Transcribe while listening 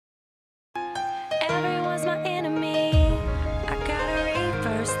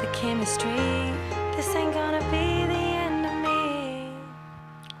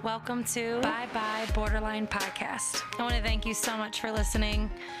Welcome to Bye Bye Borderline Podcast. I want to thank you so much for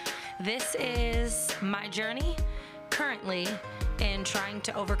listening. This is my journey currently in trying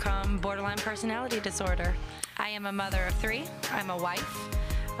to overcome borderline personality disorder. I am a mother of 3. I'm a wife.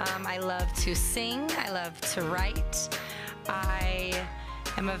 I love to sing. I love to write. I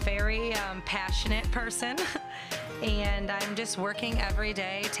am a very passionate person. And I'm just working every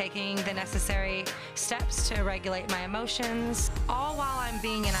day, taking the necessary steps to regulate my emotions, all while I'm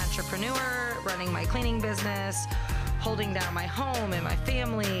being an entrepreneur, running my cleaning business, holding down my home and my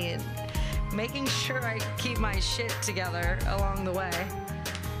family, and making sure I keep my shit together along the way.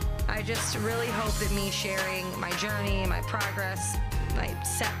 I just really hope that me sharing my journey, my progress, my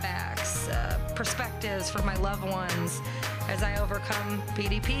setbacks, perspectives for my loved ones as I overcome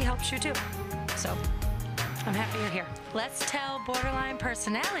BDP helps you too. So I'm happy you're here. Let's tell borderline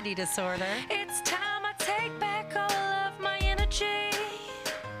personality disorder. It's time I take back all of my energy.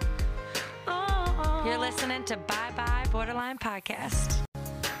 Oh. You're listening to Bye Bye Borderline Podcast.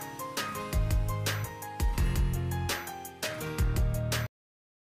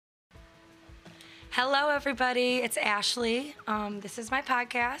 Hello, everybody. It's Ashley. This is my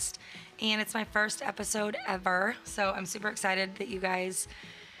podcast, and it's my first episode ever. So I'm super excited that you guys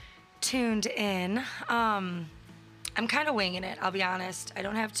tuned in. I'm kind of winging it, I'll be honest. I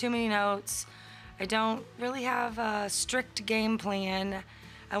don't have too many notes. I don't really have a strict game plan.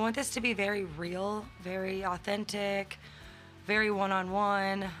 I want this to be very real, very authentic, very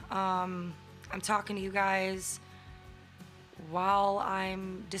one-on-one. I'm talking to you guys while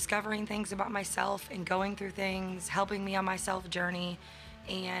I'm discovering things about myself and going through things, helping me on my self journey.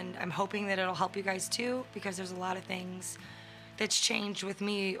 And I'm hoping that it'll help you guys too, because there's a lot of things that's changed with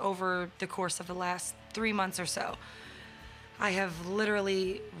me over the course of the last 3 months or so. I have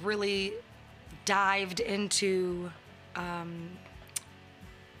literally really dived into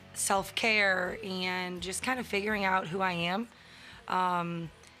self-care and just kind of figuring out who I am.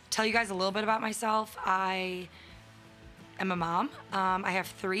 Tell you guys a little bit about myself. I am a mom. I have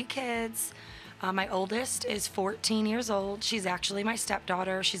 3 kids. My oldest is 14 years old. She's actually my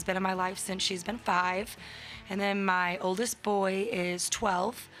stepdaughter. She's been in my life since she's been 5. And then my oldest boy is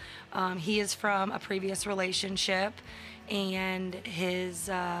 12. He is from a previous relationship, and his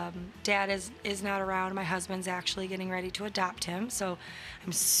dad is not around. My husband's actually getting ready to adopt him, so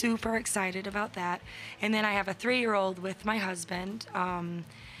I'm super excited about that. And then I have a 3-year-old with my husband. My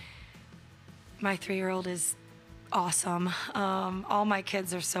 3-year-old is awesome. All my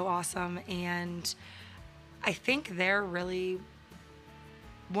kids are so awesome, and I think they're really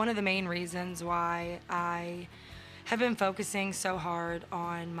one of the main reasons why I have been focusing so hard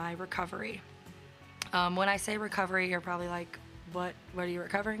on my recovery. When I say recovery, you're probably like, what are you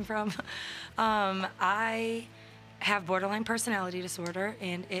recovering from? I have borderline personality disorder,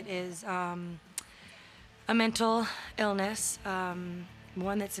 and it is a mental illness,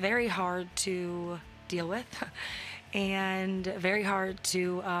 one that's very hard to deal with and very hard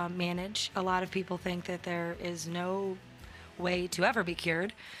to manage. A lot of people think that there is no way to ever be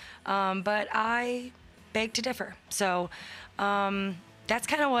cured, but I beg to differ. So that's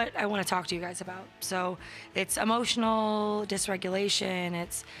kind of what I want to talk to you guys about. So it's emotional dysregulation.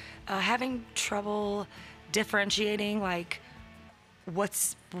 It's having trouble differentiating like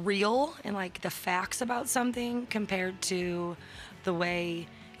what's real and like the facts about something compared to the way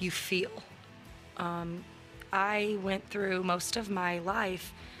you feel. I went through most of my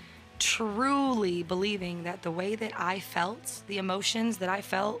life truly believing that the way that I felt, the emotions that I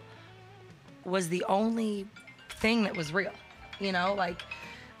felt, was the only thing that was real. You know, like,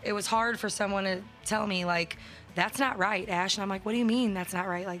 it was hard for someone to tell me, like, that's not right, Ash. And I'm like, what do you mean that's not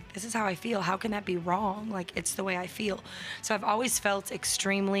right? Like, this is how I feel. How can that be wrong? Like, it's the way I feel. So I've always felt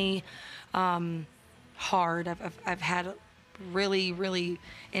extremely hard. I've had really, really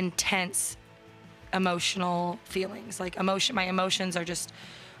intense emotional feelings. Like, my emotions are just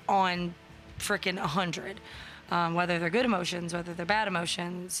on freaking 100. Whether they're good emotions, whether they're bad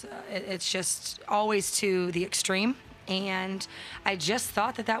emotions, it's just always to the extreme. And I just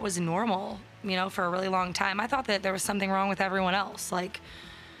thought that that was normal, you know, for a really long time. I thought that there was something wrong with everyone else. Like,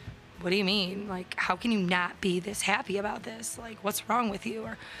 what do you mean? Like, how can you not be this happy about this? Like, what's wrong with you?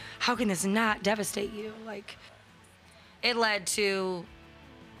 Or how can this not devastate you? Like, it led to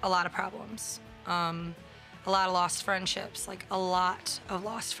a lot of problems. A lot of lost friendships, like a lot of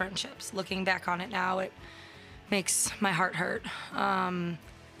lost friendships. Looking back on it now, it makes my heart hurt. A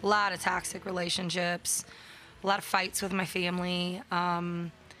lot of toxic relationships, a lot of fights with my family.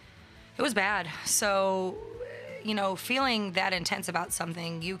 It was bad. So, you know, feeling that intense about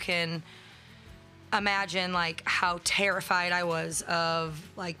something, you can imagine like how terrified I was of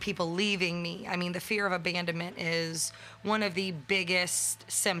like people leaving me. I mean, the fear of abandonment is one of the biggest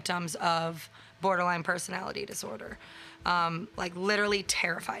symptoms of borderline personality disorder. Like literally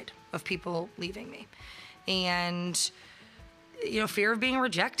terrified of people leaving me. And, fear of being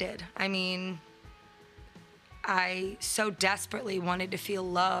rejected. I mean, I so desperately wanted to feel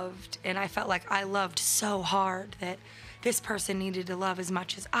loved, and I felt like I loved so hard that this person needed to love as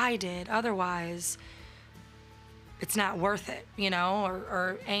much as I did. Otherwise, it's not worth it,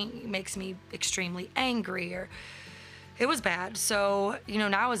 or makes me extremely angry, or it was bad. So,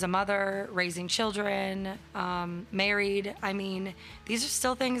 now as a mother, raising children, married, I mean, these are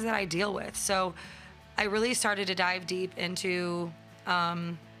still things that I deal with. So I really started to dive deep into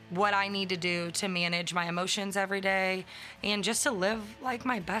what I need to do to manage my emotions every day and just to live like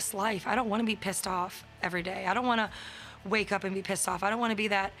my best life. I don't want to be pissed off every day. I don't want to wake up and be pissed off. I don't want to be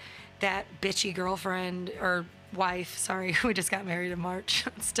that bitchy girlfriend or wife. Sorry, we just got married in March.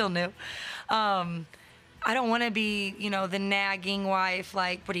 It's still new. I don't want to be, the nagging wife,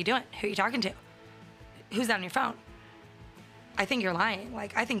 like, what are you doing? Who are you talking to? Who's that on your phone? I think you're lying.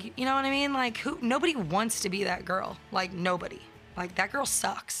 Like, I think, you know what I mean? Like, nobody wants to be that girl. Like, nobody. Like, that girl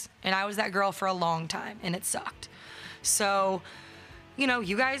sucks. And I was that girl for a long time, and it sucked. So,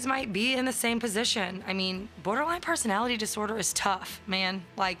 you guys might be in the same position. I mean, borderline personality disorder is tough, man.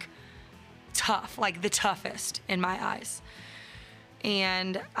 Like, tough. Like, the toughest in my eyes.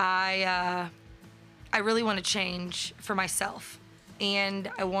 And I really want to change for myself.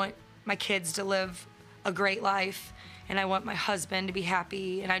 And I want my kids to live a great life. And I want my husband to be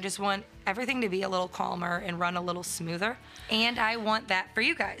happy. And I just want everything to be a little calmer and run a little smoother. And I want that for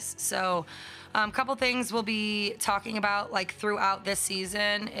you guys. So a couple things we'll be talking about like throughout this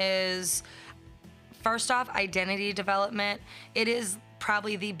season is, first off, identity development. It is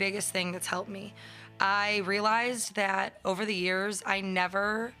probably the biggest thing that's helped me. I realized that over the years, I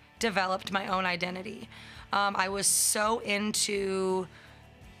never developed my own identity. I was so into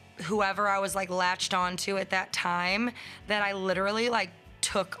whoever I was like latched onto at that time that I literally like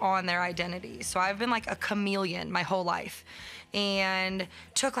took on their identity. So I've been like a chameleon my whole life and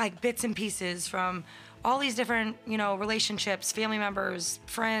took like bits and pieces from all these different, relationships, family members,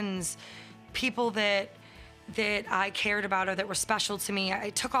 friends, people that I cared about or that were special to me.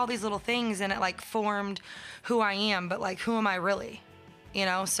 I took all these little things and it like formed who I am, but like, who am I really?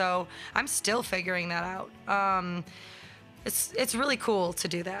 So I'm still figuring that out. It's really cool to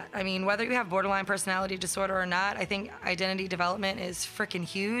do that. I mean, whether you have borderline personality disorder or not, I think identity development is freaking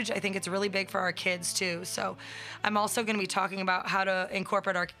huge. I think it's really big for our kids too. So I'm also going to be talking about how to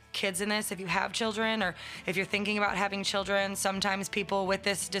incorporate our kids in this. If you have children or if you're thinking about having children, sometimes people with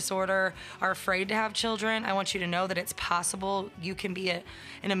this disorder are afraid to have children. I want you to know that it's possible. You can be an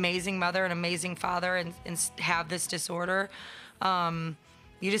amazing mother, an amazing father, and have this disorder.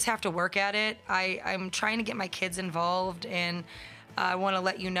 You just have to work at it. I'm trying to get my kids involved, and I want to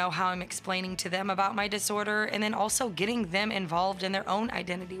let you know how I'm explaining to them about my disorder, and then also getting them involved in their own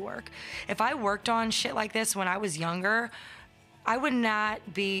identity work. If I worked on shit like this when I was younger, I would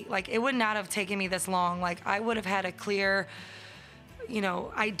not be, like, it would not have taken me this long. Like, I would have had a clear,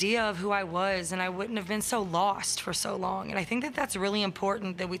 idea of who I was, and I wouldn't have been so lost for so long. And I think that that's really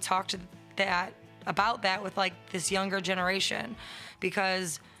important that we talk to about that with like this younger generation,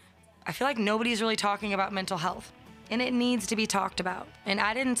 because I feel like nobody's really talking about mental health, and it needs to be talked about. And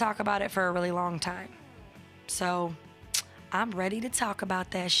I didn't talk about it for a really long time. So I'm ready to talk about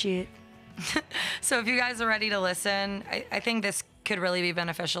that shit. So if you guys are ready to listen, I think this could really be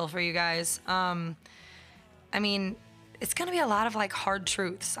beneficial for you guys. I mean, it's gonna be a lot of like hard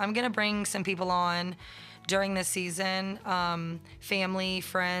truths. I'm gonna bring some people on during this season, family,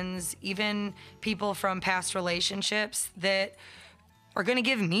 friends, even people from past relationships that are going to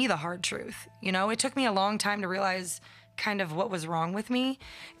give me the hard truth. It took me a long time to realize kind of what was wrong with me.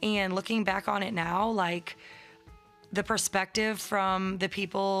 And looking back on it now, like the perspective from the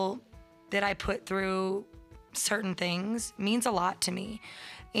people that I put through certain things means a lot to me.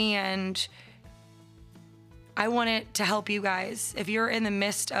 And I want it to help you guys. If you're in the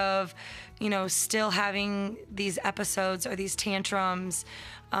midst of, still having these episodes or these tantrums,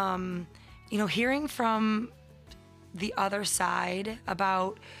 hearing from the other side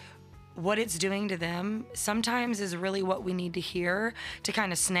about what it's doing to them sometimes is really what we need to hear to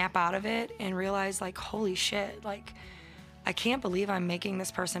kind of snap out of it and realize like, holy shit, like, I can't believe I'm making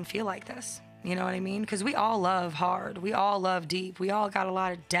this person feel like this. You know what I mean? Because we all love hard. We all love deep. We all got a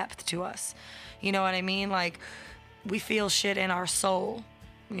lot of depth to us. You know what I mean? Like, we feel shit in our soul.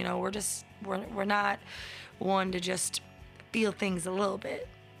 We're not one to just feel things a little bit,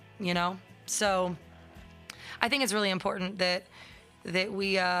 So I think it's really important that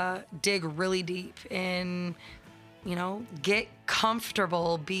we dig really deep and, get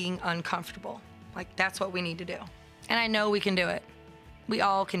comfortable being uncomfortable. Like, that's what we need to do. And I know we can do it. We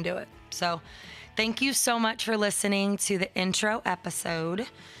all can do it. So thank you so much for listening to the intro episode.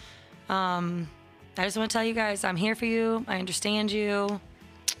 I just want to tell you guys, I'm here for you. I understand you.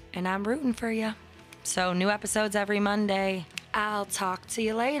 And I'm rooting for you. So new episodes every Monday. I'll talk to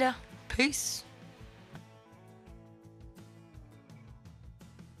you later. Peace.